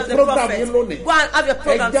invitation of the prophet. Go and have your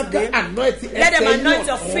program today. Let them anoint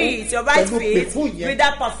your feet, your right feet, with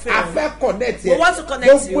that perfume. We want to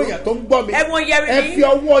connect you. Everyone hearing me?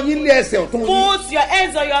 Put your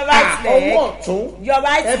hands on your right leg. Your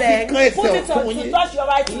right leg. Put it on to touch your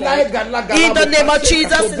right leg. In the name of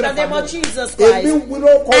Jesus. In the name of Jesus Christ.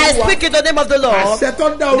 I speak in the name of the Lord. The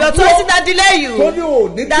authority that delay you,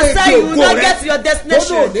 that say you will not get to your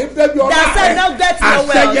destination, that say you will not get to your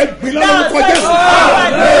wealth, that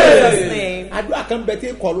say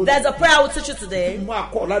there's a prayer I will teach you today. I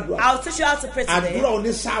will teach you how to pray today.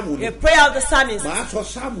 A prayer of the psalmist. I'll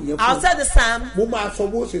tell the psalm.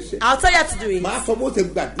 I'll tell you how to do it. I'll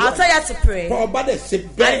tell you how to pray.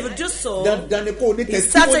 And if you do so,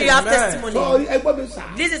 it's certain you have testimony.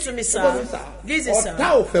 Listen to me, sir. Listen, sir.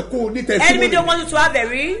 Enemy don't want you to have a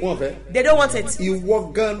ring. They don't want it. Is you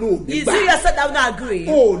yourself that will not agree?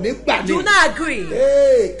 Do not agree. In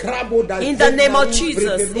the name of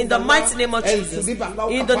Jesus. In the mighty name of Jesus. In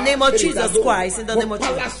the name of Jesus Christ. In the name of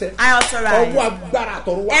Jesus. I authorize.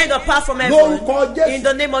 End of power from heaven. In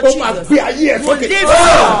the name of Jesus.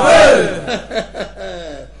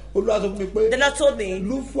 Will live The Lord told me.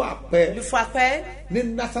 Lufuape.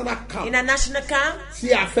 In a national camp.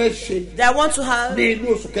 That I want to have. In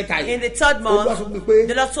the 3rd month.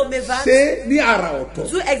 The Lord told me that.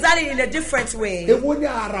 Do exactly in a different way.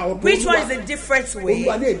 Which one is a different way?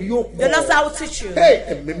 The Lord said, I will teach you.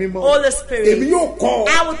 Holy Spirit.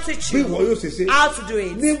 I will teach you how to do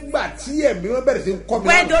it.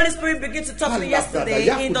 When the Holy Spirit began to talk to me yesterday,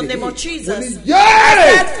 in the name of Jesus,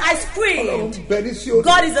 I screamed,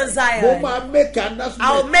 God is a Zion.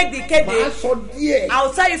 I will make the KD. I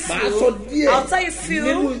will tell you few. I will tell you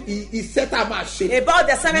few about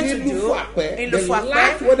the assignment to do in the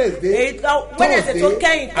Lufuape. Wednesday to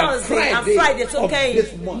Kane, Thursday and Friday to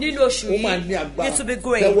Kane. Nino Shui. It will be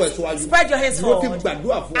great. Spread your hands forward.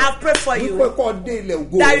 I'll pray for you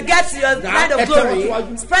that you get to your kind of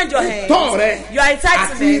glory. Spread your hands. Your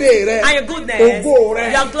entitlement and your goodness,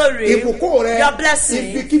 your glory, your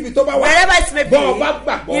blessing, wherever it may be.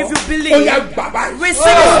 If you believe, receive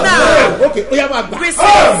it now. Receive it. Receive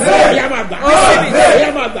it.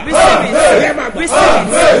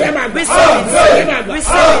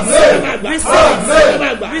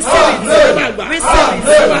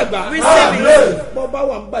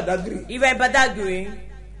 If I Badagry.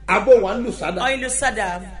 Abo one Lusada. Or in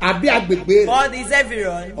Lusada. Abi agbegbe. God is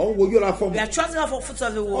everyone. On wo yola from. We are trusting her for foot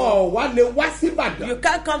of the world. Oh, one le wá sí Ìbàdàn. You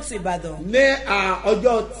can't come to Ìbàdàn. Ní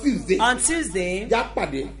ọjọ́ Tuesday. On Tuesday.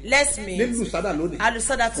 Jápàdé. Let's meet. Ní Lusada lónìí. At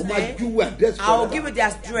Lusada today. I will give you the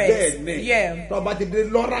address. Yeah. Tọ́ba ti dé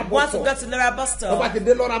Lọ́ra bus. Once you get to Lọ́ra bus stop. Tọ́ba ti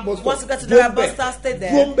dé Lọ́ra bus stop. Once you get to Lọ́ra bus stop, stay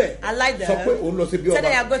there. I like that. Sọ pé òun lọ sí bí ọba. Say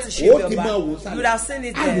that you are going to ship your back. You would have seen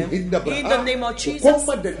it there. In the name of Jesus.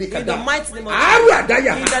 In the mighty name of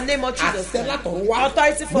Jesus. In the name of Jesus.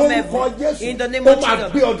 Authority from heaven. In the name of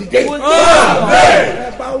Jesus.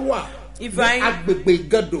 Ibrahim,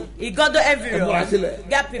 Igado everyone,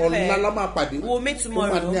 get prepared. We'll meet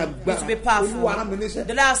tomorrow. It will be powerful.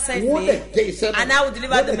 The Lord sent me, and I will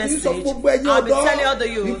deliver the message. I'll be telling all the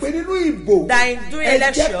youth that during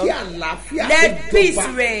election, let peace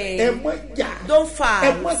reign. Don't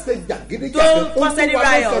fight. Don't cause any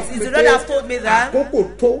riots. It's the Lord that told me that.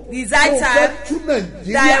 It's high time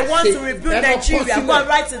that I want to rebuild Nigeria. Go and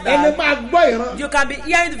write it down. You can be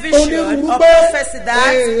hearing the vision of prophecy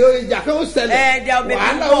that. There will be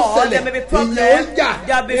war, there may be problems, there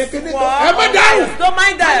will be war. Don't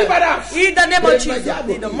mind them. In the name of Jesus,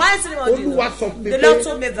 in the mighty name of Jesus, the Lord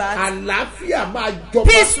told me that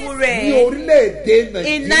peace will reign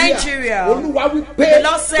in Nigeria. The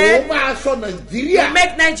Lord said, He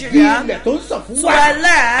make Nigeria to a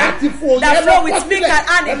land that flow with milk and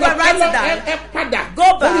honey. Go and write it down.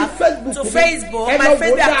 Go back to Facebook, my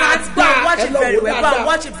Facebook account. Go and watch it very well. Go and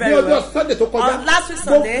watch it very well. On last week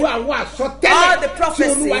Sunday, all the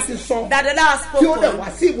prophecies that the Lord spoke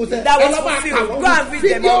that was fulfilled. Go and read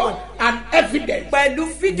them all. And evidence. Pẹ̀lú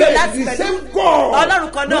fídíò láti pẹ̀lú Ọlọ́run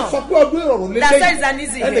kan náà. That says it's an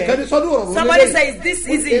easy year. Somebody says this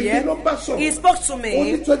easy year. He spoke to me.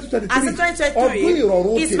 I said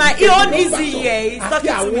 2023 is my own easy year. He's talking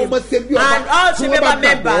to me. And all Shemeba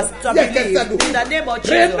members to believe in the name of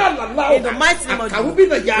Jesus. In the mighty name of Jesus.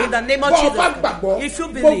 In the name of Jesus. If you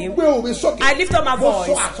believe, I lift up my voice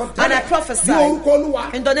and I prophesy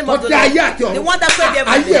in the name of the Lord. The one that prayed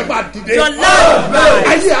everything. Your love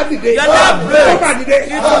rise. Your love rise.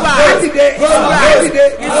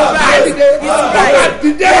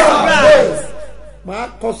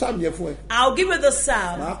 I'll give you the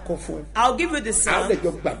psalm. I'll give you the psalm.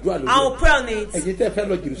 I'll pray on it.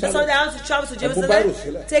 That's why I want to travel to Jerusalem.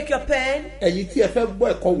 Take your pen.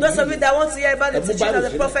 Those of you that want to hear about the teaching of the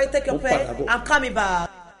prophet, take your pen. I'm coming back.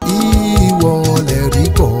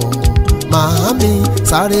 Màámi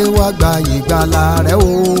sáré wá gba ìgbàlà rẹ o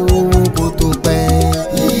kó tó pẹ́.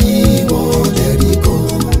 Ìwọ lè rí kan.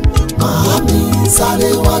 Màámi sáré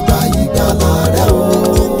wá gba ìgbàlà rẹ o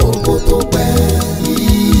kó tó pẹ́.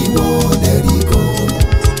 Ìwọ lè rí kan.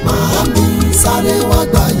 Màámi sáré wá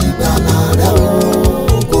gba ìgbàlà rẹ o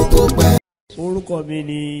kó tó pẹ́. Orúkọ mi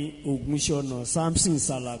ni Ògúnṣọ̀nà Samson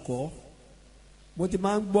Salako. Mo ti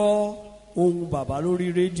máa ń gbọ́ ohùn bàbá lórí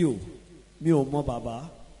rédíò, mi ò mọ bàbá.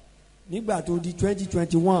 Nígbà tó di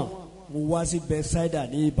 2021 mo wá sí Bethsaida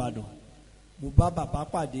ní Ìbàdàn, mo bá bàbá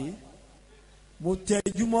pàdé, mo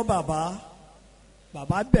tẹjú mọ́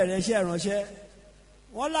bàbá bẹ̀rẹ̀ iṣẹ́ ìránṣẹ́.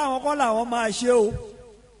 Wọ́n láwọn kọ́ làwọn máa ṣe o,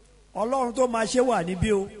 Ọlọ́run tó máa ṣe wà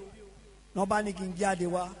níbí o. Wọ́n bá ní kí n jáde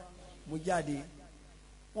wá, mo jáde.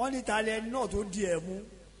 Wọ́n ní talẹ̀ ẹni náà tó di ẹ̀ mú,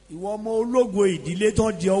 ìwọ ọmọ ológo ìdílé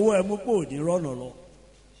tó di ọwọ́ ẹ̀ mú pò ní rọ́nà lọ.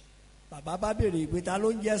 Bàbá bá béèrè ìpè ta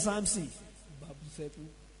ló ń jẹ́ Samson.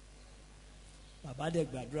 Bàbá dẹ̀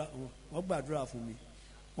gbàdúrà, wọ́n gbàdúrà fún mi.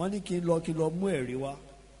 Wọ́n ní kí n lọ mú ẹ̀rí wá.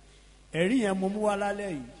 ẹ̀rí yẹn mo mú wá lálẹ́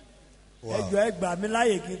yìí ẹjọ́ ẹ gbà mí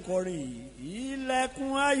láyè kí n kọrin yìí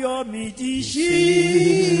ilẹ̀kùn ayọ̀ mi ti ṣí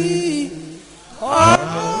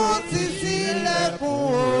ọ̀run ti ṣílẹ̀kùn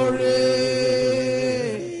oore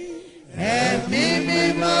ẹ̀mí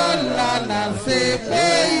mímọ́ lànà ṣe pé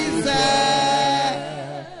iṣẹ́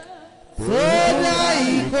sódà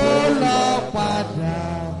ìkó lọ padà.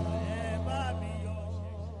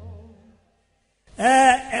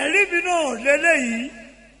 ẹ̀rí mi náà lélẹ́yìí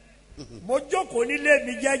mo jókòó nílé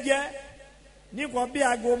mi jẹ́jẹ́ nìkan bí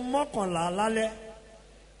aago mọ́kànlá lálẹ́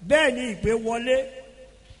bẹ́ẹ̀ ni ìpè wọlé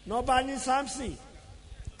nọ́ba ní Samson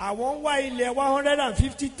àwọn ń wá ilẹ̀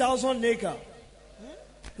 150,000 acre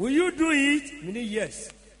will you do it? mi ní yes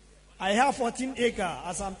I have 14 acre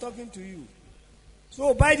as I'm talking to you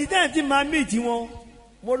so by the time tí màá meet wọn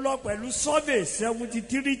mo lọ pẹ̀lú survey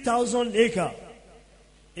 73,000 acre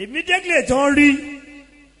immediately tó ń rí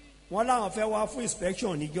wọn làwọn fẹ́ wá fún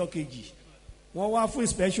inspection níjọ́ kejì wọ́n wá fún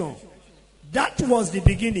inspection that was the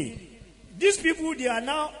beginning these people they are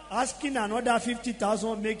now asking another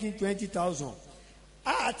 50,000 making 20,000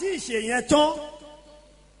 àti ìṣe yẹn tán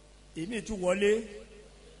èmi tún wọlé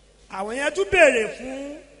àwọn yẹn tún béèrè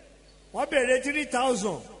fún wọ́n béèrè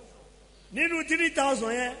 3,000 nínú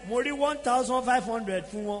 3,000 yẹn mo rí 1,500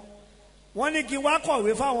 fún wọn wọ́n ní kí n wá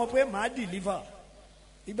kọ̀wé fáwọn pé màá deliver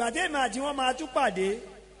ìgbà tẹ́mi àti wọ́n máa tún pàdé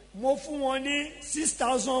mo fún wọn ní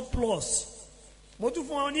 6,000 plus mo tún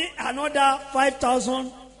fún wọn ní another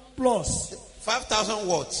 5,000 plus. 5,000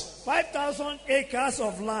 what? 5,000 acres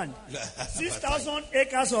of land 6,000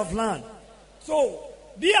 acres of land so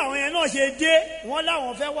bí àwọn yẹn náà ṣe dé wọ́n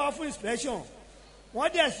láwọn fẹ́ wá fún inspection wọ́n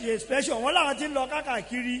dẹ̀ ṣe inspection wọ́n láwọn ti ń lọ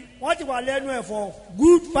káàkiri wọ́n ti wà lẹ́nu ẹ̀ for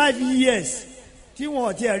good 5 years tí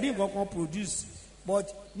wọ́n ti rí nǹkan kan produce but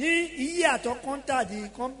ní iye àtọ́ kọ́ńtà di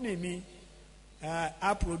company mi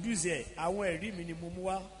a produce ẹ̀ àwọn ẹ̀rí mi ni mo mú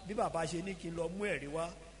wá bí bàbá ṣe ní kí n lọ mú ẹ̀rí wá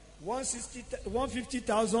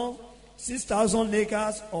 150,000 6,000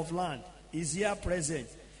 acres of land is here present.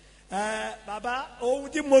 Bàbá ohun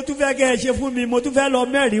tí mo tún fẹ́ kẹ́ ẹ ṣe fún mi mo tún fẹ́ lọ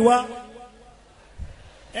mẹ́rin wá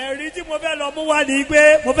ẹ̀rí tí mo fẹ́ lọ mú wá ni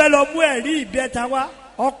pé mo fẹ́ lọ mú ẹ̀rí ìbẹ́ta wá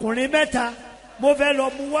ọkùnrin mẹ́ta mo fẹ́ lọ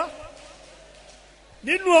mú wá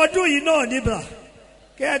nínú ọdún yìí náà níbà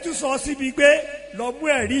kẹ́ ẹ tún sọ síbi pé lọ mú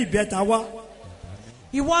ẹ̀rí ìbẹ́ta wá.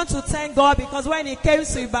 You want to thank God because when he came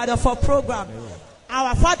to Ibadan for program,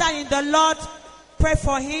 our father in the Lord prayed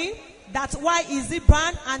for him. That's why he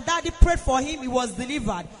banned and daddy prayed for him. He was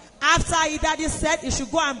delivered. After he daddy said he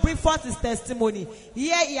should go and bring forth his testimony.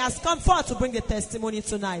 Here he has come forth to bring the testimony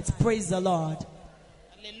tonight. Praise the Lord.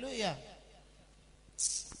 Hallelujah.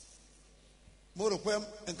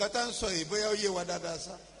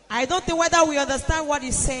 I don't think whether we understand what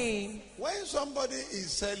he's saying. When somebody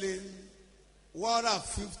is selling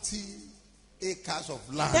 150 acres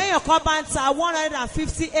of land. Then your companies are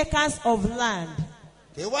 150 acres of land.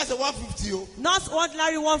 It was a 150. Not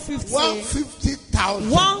ordinary 150. 150,000.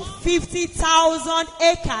 150,000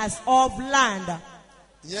 acres of land.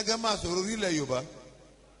 Even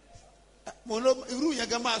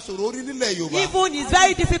it's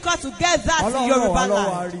very difficult to get that in Yoruba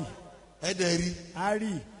land.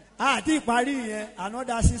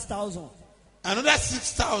 Another 6,000. Another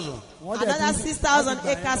 6,000. Another 6,000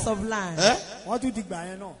 acres of land. What do you think?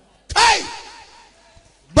 Hey!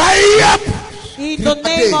 Buy up! In the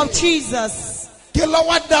name of Jesus.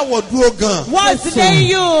 What's delaying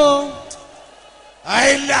you?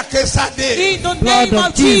 In the name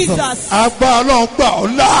of Jesus.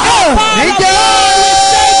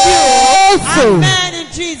 Amen in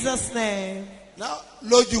Jesus' name. Now,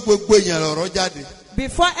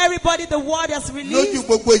 before everybody the word has released,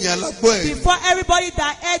 before everybody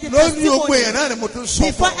that heard the testimony,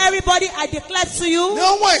 before everybody I declare to you,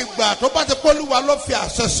 as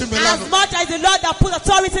much as the Lord that put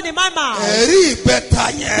authority in my mouth,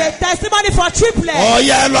 the testimony for triplets.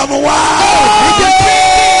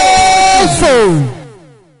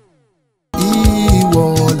 Ìwọ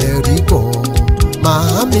lè rí kọ́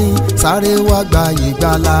màámi sáré wá gba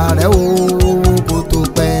ìgbàlà rẹ o kó tó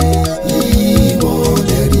pẹ́. Ìwọ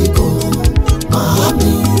lè rí kọ́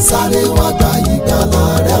màámi sáré wá gba ìgbàlà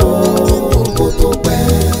rẹ o kó tó pẹ́.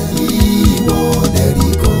 Ìwọ lè rí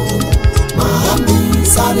kọ́ màámi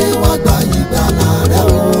sáré wá gba ìgbàlà rẹ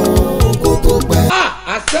o kó tó pẹ́.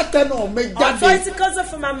 Authority comes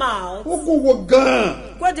from my mouth. Go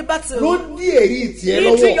the battle. Lead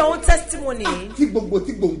to your own testimony.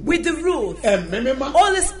 With the rules.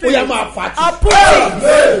 Holy Spirit.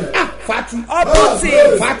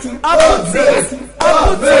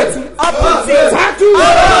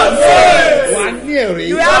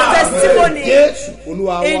 You have testimony.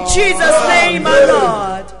 In Jesus' name, my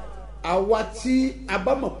Lord. àwa tí a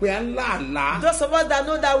bá mọ̀ pé à ń lá àlá. Those of us that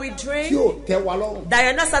know that we dream. tí ò tẹ́ wa lọ́rùn. that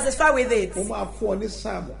you're not satisfied with it. mo máa fún ọ ní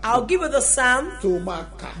psalm. I'll give you the psalm. tó máa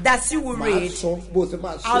kà. that you will read. máa sọ bó ṣe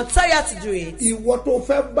máa ṣe. I'll tell you how to do it. ìwọ tó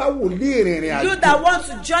fẹ́ bá wòlíì rìnrìn àjò. You that want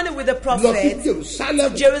to journey with the prophet. lọ sí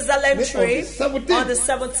Jerusalem. Jerusalem trip. on the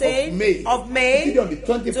 17th of May. on the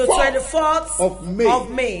 24th to 24th of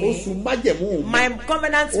May. oṣù májẹ̀mú. my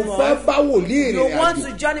covenant month. o fẹ́ bá wòlíì rìnrìn àjò. You want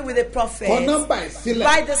to journey with the prophet. kọ nọ́mbà ẹ̀ sílẹ̀.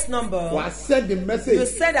 write this number. wà á send the message. You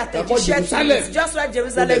send that to just write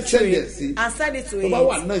Jerusalem trip and send it to it. If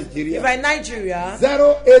you're in Nigeria.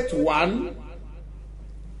 081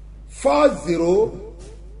 40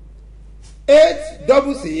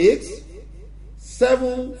 866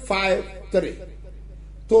 753.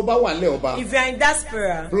 tó bá wà lẹ́ ọba. If you're in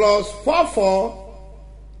diaspora. plus 44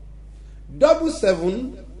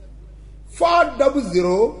 77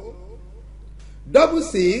 400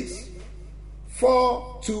 66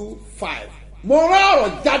 425. mo rán ọ̀rọ̀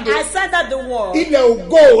jáde. I said that the word. ilẹ̀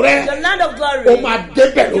ògo rẹ. the land of glory. o máa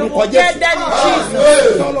débẹ̀ lórúkọ Jésù. you will get there in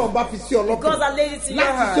Jesus. tọ́lọ̀ bá fi sí ọlọ́pàá. because I laid it in your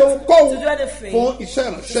heart. láti ṣe ohunkóhun to do anything. fún iṣẹ́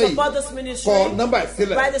ìránṣẹ́ yìí. to support this ministry. kọ nọ́mbà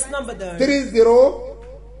ìsílẹ̀. write this number down. 30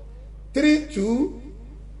 32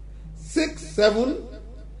 67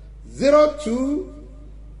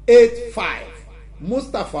 0285.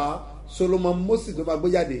 Mustapha Solomon Moses ló máa gbé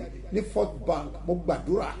jáde ní Fort Bank. mo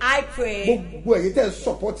gbàdúrà. I pray. gbogbo ẹ̀yin tẹ́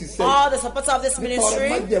support iṣẹ́. all the supporters of this ministry.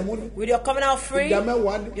 with your covenant offering.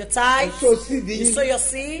 your tithe. you sow your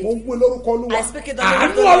seed. mo gbé lórúkọ Olúwa. I speak in the name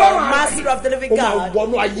of the Lord. Master of the living God.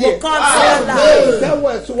 will come to your life.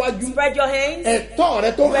 tẹ́wọ̀ ẹ̀ síwájú. spread your hands. ẹ̀tọ́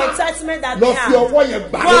rẹ tó your entitlement that lọ we fi have. ọwọ́ yẹn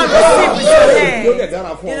gbà. go and receive with your hands. yóò dẹ̀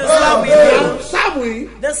dára fún ọ. it is what we do. sáàmù yìí.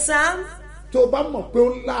 the psalm. tó o bá mọ̀ pé ó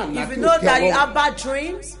ń lá àlá if tí you o know tẹ́ that you ọ. have bad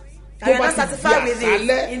dreams. and you're not satisfied with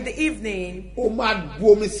it. in the evening. o máa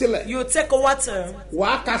bu omi sílẹ̀. you take a water.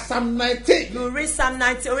 wàá ka Psalm 19. you read Psalm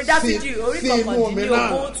 19. orí dáfídì orí kọkàndínní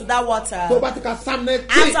ogún to that water. tó bá ti ka Psalm 19.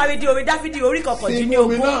 after reading orí dáfídì orí kọkàndínní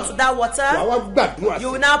ogún to that water. wàá wá gbàdúrà sí.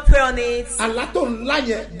 you will now pray on it. àlá tó ń lá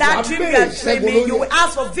yẹn. that dream you are dreaming you will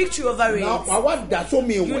ask for victory over it. wàá wá dà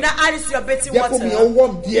sómi ìwẹ̀. you now add it to your bathing water. jẹ́ kó mi yẹn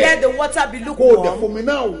warm díẹ̀. let the water be lukewarm. kó o dẹ̀ fomi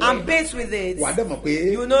náà wẹ̀. and bathe with it. wàá dẹ̀ mọ̀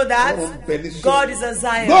pé. you know that God is a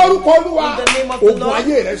Zion. lórúkọ Olúwa. in the name of the ogun Lord.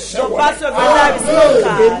 ayé rẹ ṣẹ́ the battle of your life is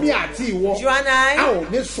conquered. èmi àti ìwọ. you and I. a ò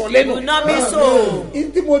ní sọ lẹ́nu. will not be so.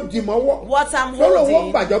 ntí mo dì mọ́wọ́. what I'm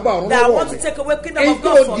holding. that I want to take away kingdom of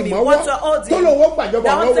God from me. what you are holding. tó lówó gbàjọba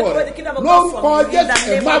that I want to take away the kingdom of God from me. in the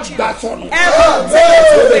name of Jesus. ever take it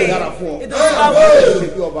away. it is our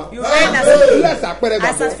will. you reign as a king. I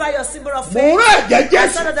satisfy your symbol of faith. I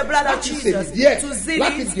son of the blood of Jesus. to zeal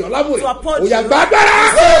it. to uphold you. it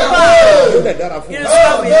is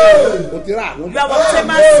our will. you have obtained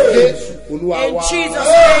mercy. in Jesus'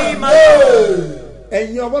 name alone.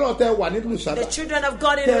 the children of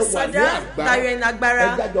God in Lusada that you're in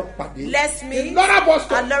Agbara. Let's meet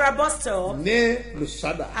at Laura Boston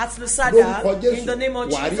at Lusada in the name of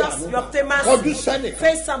Jesus. You obtain mercy.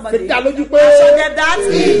 Face somebody. I shall get that.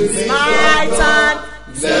 It's my time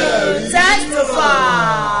to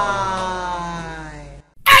testify.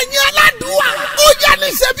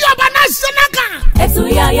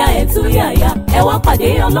 ẹ̀túyàyà ẹ wá pàdé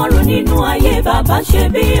Ọlọ́run nínú ayé bàbá ṣe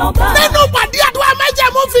bí ọba. nínú pàdé àdúrà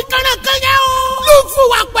májẹ̀mú fi kànáà yẹn o. look for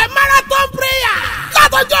wa pẹ̀ marathon prayer.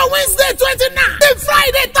 látọjọ́ Wednesday 29 the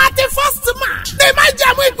Friday 31st March. ní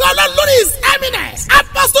májẹ̀mú ìpè Ọlọ́run lórí his eminence.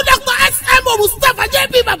 Apostle Dr. S.M.O. Mustapha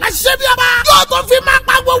J.B. bàbá ṣe bí ọba. yóò tó fi máa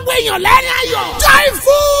pa gbogbo èèyàn lẹ́rìn ayọ̀.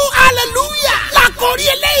 joyful hallelujah. làkòrí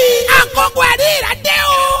eléyìí. àkókò ẹ̀rí ìrẹ́dẹ́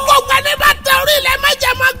o. gbogbo ẹni bá tẹ orí ilẹ̀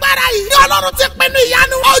májẹ̀mú agbára yìí. ní Ọlọ́run ti pinnu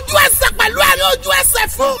ìyanu. ojú ẹsẹ̀ pẹ̀lú ẹ̀rí ojú ẹsẹ̀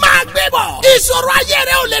fún. máa gbé bọ̀. ìṣòro ayé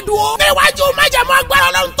rẹ̀ ò lè dùn o. níwájú májẹ̀mú agbára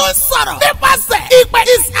Ọlọ́run tó ń sọ̀rọ̀. nípasẹ̀ ìpè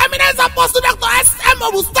his eminence Apostle Dr. S.M.O.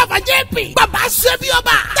 Mustapha J.P. bàbá ṣe bí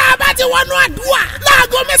ọba. tá a bá ti wọnú àdúrà.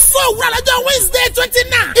 láago mẹ́sàn-án òwúrọ̀ lọ́jọ́ Wednesday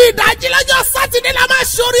 29. ìdájí lọ́jọ́ Sátidé la máa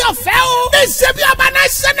ṣorí ọ̀fẹ́ o.